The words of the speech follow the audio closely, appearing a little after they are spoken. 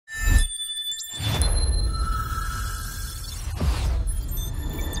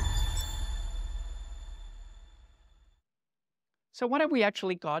So what have we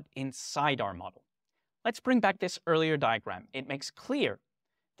actually got inside our model? Let's bring back this earlier diagram. It makes clear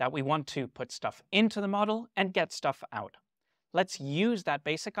that we want to put stuff into the model and get stuff out. Let's use that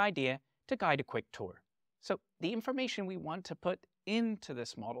basic idea to guide a quick tour. So the information we want to put into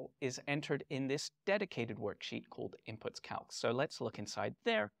this model is entered in this dedicated worksheet called Inputs Calc. So let's look inside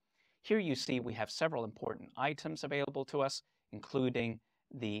there. Here you see we have several important items available to us, including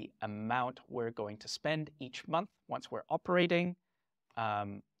the amount we're going to spend each month once we're operating.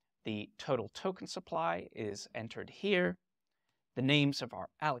 The total token supply is entered here. The names of our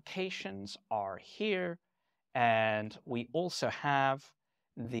allocations are here. And we also have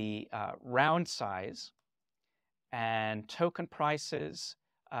the round size and token prices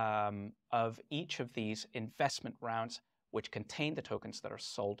of each of these investment rounds, which contain the tokens that are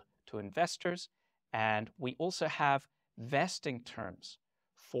sold to investors. And we also have vesting terms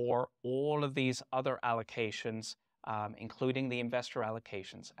for all of these other allocations, including the investor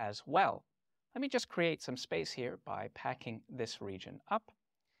allocations as well. Let me just create some space here by packing this region up.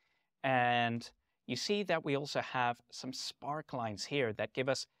 And you see that we also have some spark lines here that give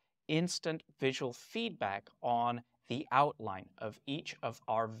us instant visual feedback on the outline of each of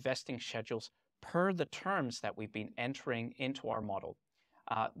our vesting schedules per the terms that we've been entering into our model.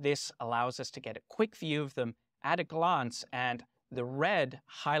 This allows us to get a quick view of them at a glance, and the red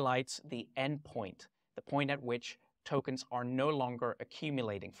highlights the end point, the point at which tokens are no longer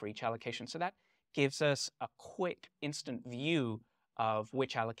accumulating for each allocation. So that gives us a quick instant view of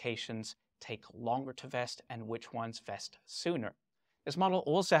which allocations take longer to vest and which ones vest sooner. This model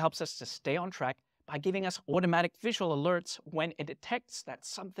also helps us to stay on track by giving us automatic visual alerts when it detects that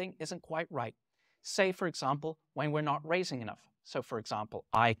something isn't quite right. Say, for example, when we're not raising enough. So, for example,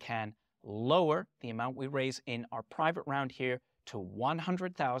 I can lower the amount we raise in our private round here to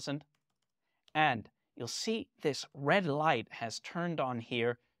 100,000, and you'll see this red light has turned on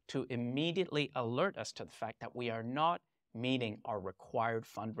here to immediately alert us to the fact that we are not meeting our required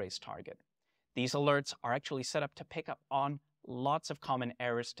fundraise target. These alerts are actually set up to pick up on lots of common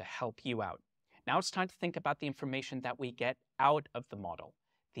errors to help you out. Now it's time to think about the information that we get out of the model,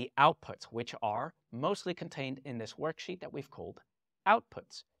 the outputs, which are mostly contained in this worksheet that we've called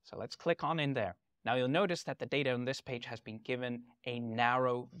outputs. So let's click on in there. Now you'll notice that the data on this page has been given a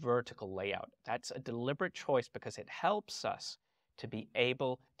narrow vertical layout. That's a deliberate choice because it helps us to be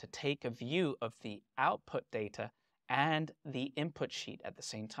able to take a view of the output data and the input sheet at the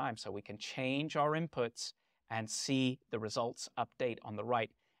same time. So we can change our inputs and see the results update on the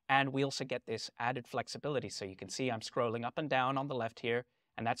right. And we also get this added flexibility. So you can see I'm scrolling up and down on the left here,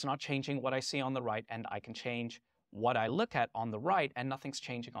 and that's not changing what I see on the right. And I can change what I look at on the right, and nothing's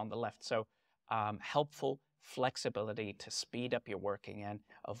changing on the left. So helpful flexibility to speed up your working and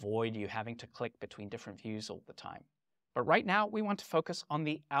avoid you having to click between different views all the time. But right now we want to focus on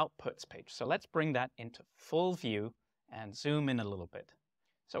the outputs page. So let's bring that into full view and zoom in a little bit.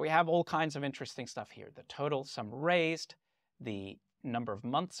 So we have all kinds of interesting stuff here. The total sum raised, the number of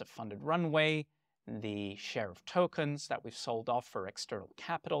months of funded runway, the share of tokens that we've sold off for external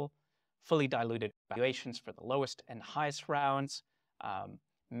capital, fully diluted valuations for the lowest and highest rounds,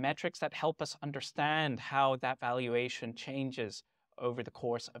 metrics that help us understand how that valuation changes over the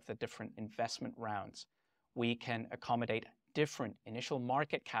course of the different investment rounds. We can accommodate different initial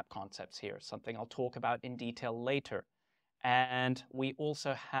market cap concepts here, something I'll talk about in detail later. And we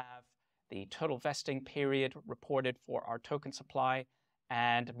also have the total vesting period reported for our token supply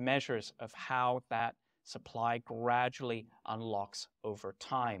and measures of how that supply gradually unlocks over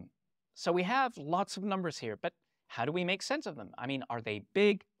time. So we have lots of numbers here, but how do we make sense of them? I mean, are they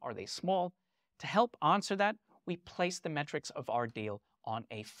big? Are they small? To help answer that, we place the metrics of our deal on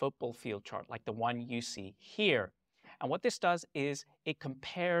a football field chart like the one you see here. And what this does is it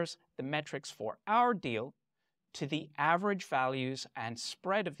compares the metrics for our deal to the average values and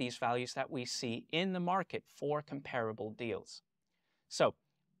spread of these values that we see in the market for comparable deals. So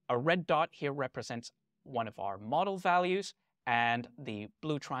a red dot here represents one of our model values, and the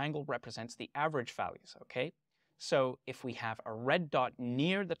blue triangle represents the average values, okay? So if we have a red dot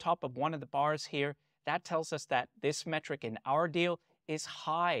near the top of one of the bars here, that tells us that this metric in our deal is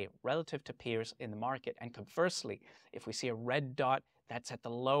high relative to peers in the market. And conversely, if we see a red dot that's at the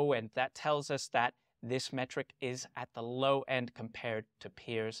low end, that tells us that this metric is at the low end compared to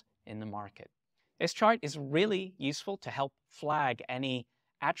peers in the market. This chart is really useful to help flag any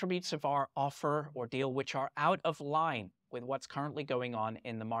attributes of our offer or deal which are out of line with what's currently going on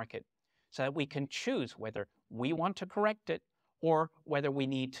in the market, so that we can choose whether we want to correct it or whether we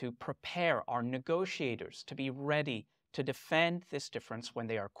need to prepare our negotiators to be ready to defend this difference when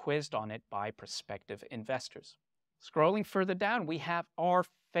they are quizzed on it by prospective investors. Scrolling further down, we have our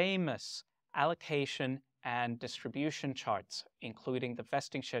famous allocation and distribution charts, including the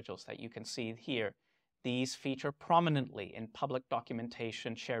vesting schedules that you can see here. These feature prominently in public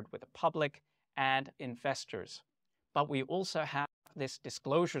documentation shared with the public and investors. But we also have this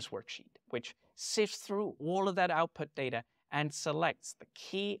disclosures worksheet, which sifts through all of that output data and selects the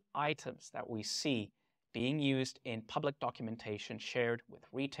key items that we see being used in public documentation shared with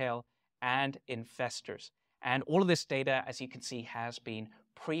retail and investors. And all of this data, as you can see, has been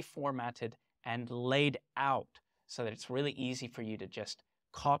pre-formatted and laid out so that it's really easy for you to just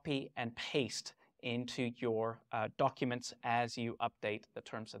copy and paste into your documents as you update the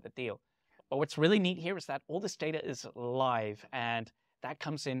terms of the deal. But what's really neat here is that all this data is live, and that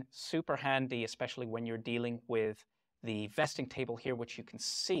comes in super handy, especially when you're dealing with the vesting table here, which you can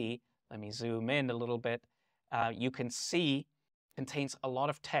see. Let me zoom in a little bit. You can see contains a lot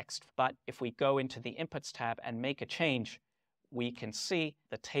of text, but if we go into the Inputs tab and make a change, we can see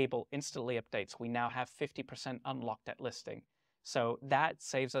the table instantly updates. We now have 50% unlocked at listing. So that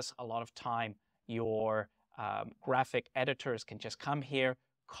saves us a lot of time. Your graphic editors can just come here,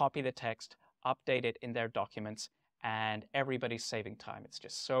 copy the text, update it in their documents, and everybody's saving time. It's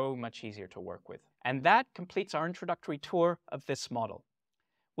just so much easier to work with. And that completes our introductory tour of this model.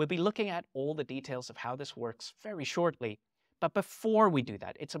 We'll be looking at all the details of how this works very shortly. But before we do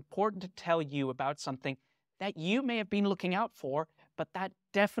that, it's important to tell you about something that you may have been looking out for, but that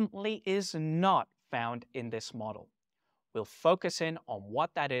definitely is not found in this model. We'll focus in on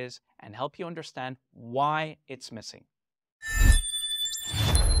what that is and help you understand why it's missing.